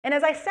And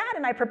as I sat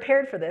and I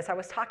prepared for this, I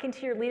was talking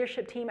to your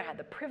leadership team. I had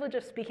the privilege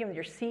of speaking with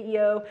your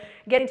CEO,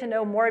 getting to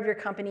know more of your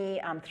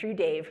company through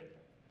Dave.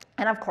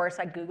 And of course,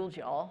 I Googled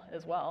y'all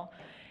as well.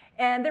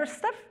 And there was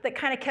stuff that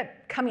kind of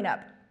kept coming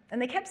up.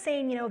 And they kept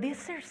saying, you know,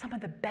 these are some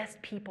of the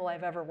best people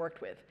I've ever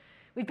worked with.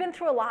 We've been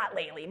through a lot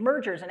lately,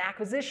 mergers and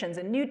acquisitions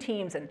and new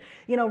teams and,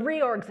 you know,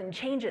 reorgs and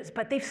changes,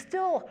 but they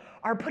still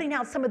are putting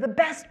out some of the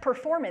best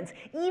performance,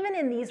 even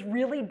in these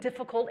really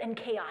difficult and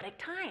chaotic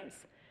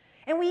times.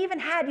 And we even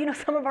had, you know,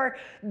 some of our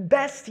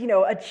best, you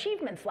know,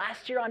 achievements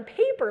last year on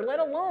paper, let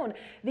alone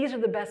these are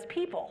the best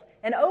people.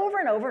 And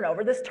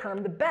over, this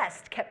term, the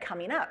best, kept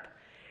coming up.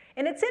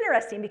 And it's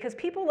interesting because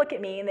people look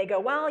at me and they go,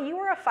 well, you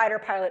were a fighter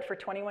pilot for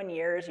 21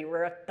 years. You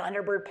were a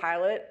Thunderbird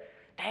pilot.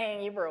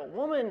 Dang, you were a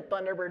woman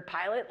Thunderbird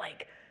pilot.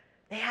 Like,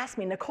 they ask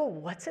me, Nicole,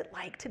 what's it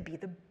like to be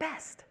the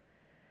best?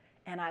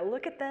 And I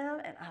look at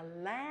them and I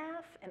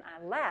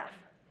laugh.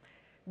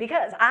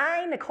 Because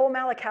I, Nicole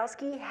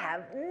Malachowski,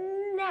 have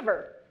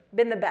never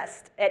been the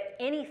best at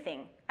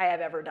anything I have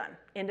ever done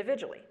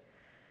individually.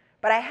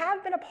 But I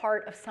have been a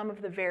part of some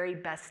of the very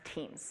best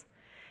teams.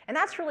 And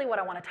that's really what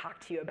I want to talk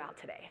to you about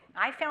today.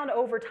 I found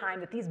over time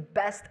that these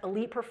best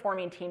elite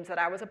performing teams that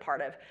I was a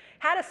part of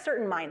had a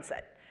certain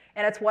mindset.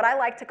 And it's what I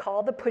like to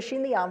call the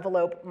pushing the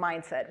envelope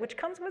mindset, which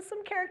comes with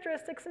some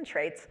characteristics and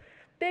traits.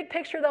 Big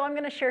picture though, I'm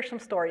going to share some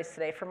stories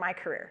today from my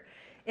career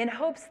in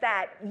hopes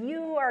that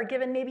you are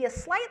given maybe a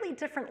slightly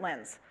different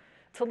lens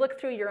to look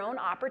through your own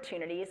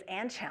opportunities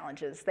and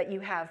challenges that you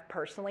have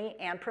personally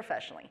and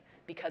professionally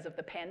because of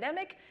the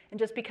pandemic and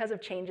just because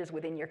of changes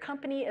within your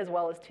company as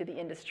well as to the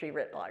industry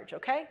writ large,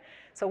 okay?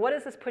 So what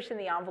does this pushing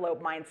the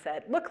envelope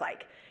mindset look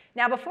like?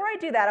 Now, before I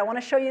do that, I want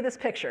to show you this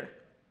picture.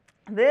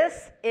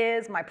 This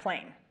is my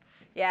plane.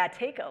 Yeah,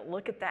 take a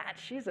look at that.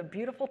 She's a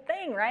beautiful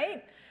thing,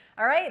 right?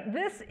 All right,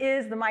 this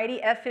is the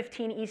mighty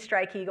F-15E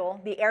Strike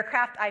Eagle, the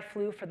aircraft I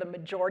flew for the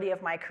majority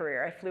of my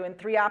career. I flew in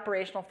 3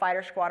 operational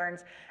fighter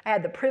squadrons. I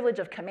had the privilege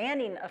of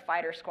commanding a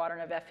fighter squadron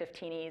of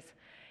F-15Es.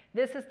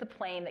 This is the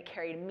plane that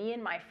carried me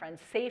and my friends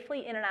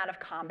safely in and out of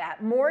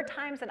combat more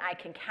times than I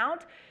can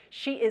count.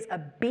 She is a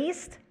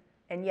beast,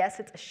 and yes,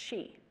 it's a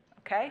she,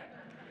 okay?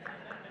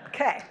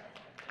 Okay,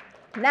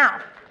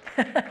 now,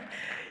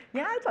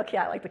 yeah, it's okay,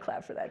 I like to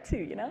clap for that too,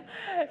 you know?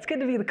 It's good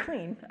to be the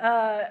queen.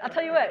 I'll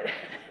tell you what.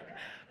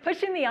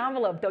 Pushing the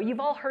envelope, though, you've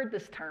all heard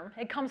this term.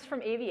 It comes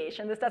from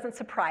aviation. This doesn't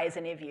surprise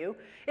any of you.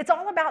 It's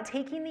all about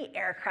taking the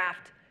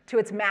aircraft to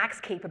its max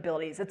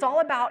capabilities. It's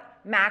all about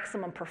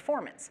maximum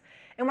performance.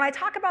 And when I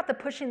talk about the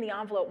pushing the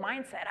envelope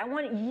mindset, I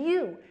want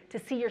you to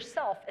see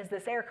yourself as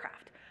this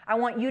aircraft. I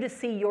want you to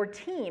see your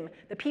team,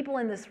 the people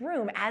in this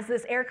room, as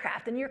this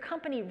aircraft, and your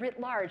company writ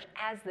large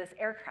as this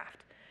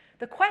aircraft.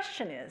 The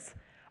question is,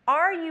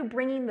 are you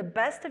bringing the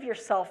best of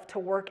yourself to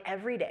work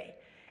every day?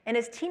 And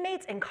as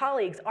teammates and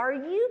colleagues, are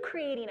you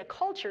creating a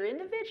culture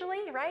individually,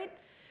 right,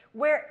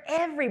 where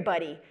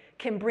everybody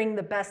can bring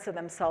the best of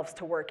themselves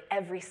to work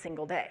every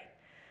single day?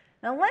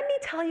 Now, let me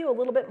tell you a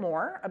little bit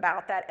more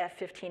about that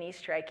F-15E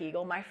Strike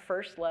Eagle, my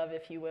first love,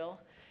 if you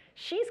will.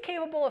 She's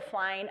capable of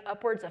flying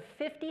upwards of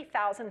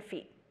 50,000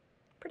 feet.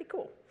 Pretty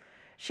cool.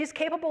 She's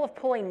capable of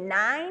pulling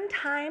 9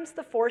 times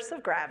the force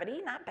of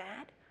gravity, not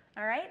bad,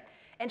 all right?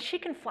 And she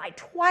can fly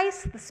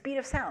twice the speed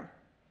of sound.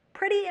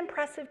 Pretty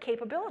impressive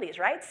capabilities,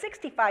 right?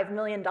 $65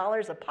 million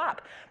a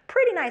pop.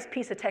 Pretty nice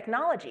piece of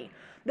technology.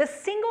 The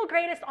single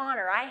greatest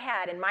honor I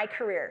had in my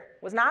career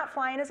was not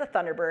flying as a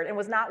Thunderbird and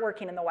was not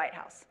working in the White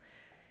House.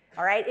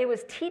 All right? It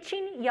was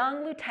teaching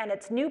young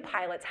lieutenants, new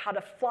pilots, how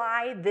to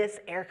fly this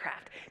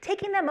aircraft,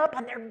 taking them up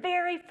on their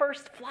very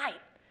first flight.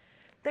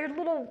 Their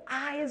little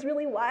eyes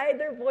really wide,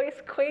 their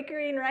voice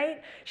quakering,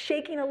 right?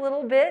 Shaking a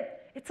little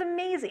bit. It's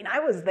amazing. I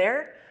was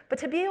there. But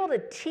to be able to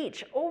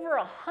teach over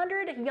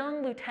 100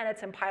 young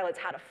lieutenants and pilots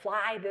how to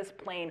fly this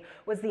plane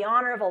was the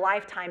honor of a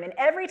lifetime. And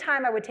every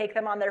time I would take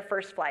them on their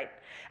first flight,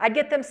 I'd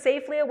get them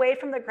safely away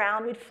from the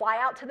ground. We'd fly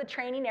out to the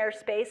training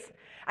airspace.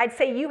 I'd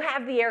say, you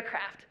have the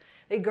aircraft.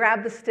 They'd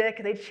grab the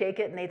stick, they'd shake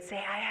it, and they'd say,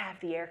 I have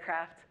the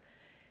aircraft.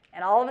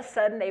 And all of a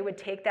sudden, they would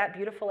take that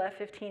beautiful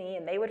F-15E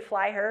and they would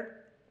fly her.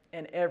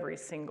 And every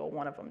single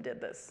one of them did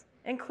this,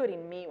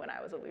 including me when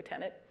I was a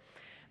lieutenant.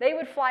 They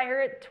would fly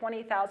her at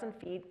 20,000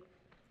 feet.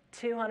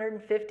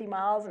 250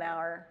 miles an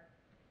hour,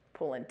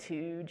 pulling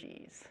 2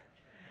 Gs.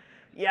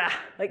 Yeah,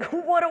 like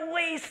what a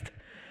waste.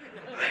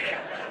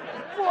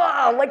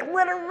 Wow, like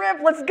let her rip,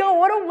 let's go.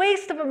 What a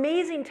waste of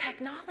amazing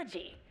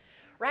technology,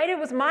 right? It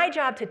was my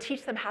job to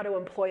teach them how to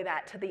employ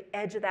that to the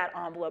edge of that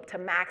envelope, to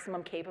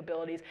maximum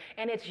capabilities.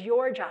 And it's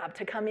your job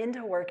to come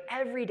into work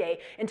every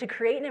day and to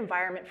create an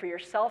environment for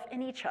yourself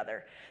and each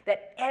other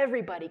that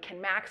everybody can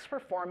max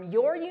perform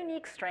your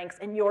unique strengths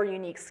and your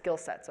unique skill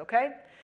sets, okay?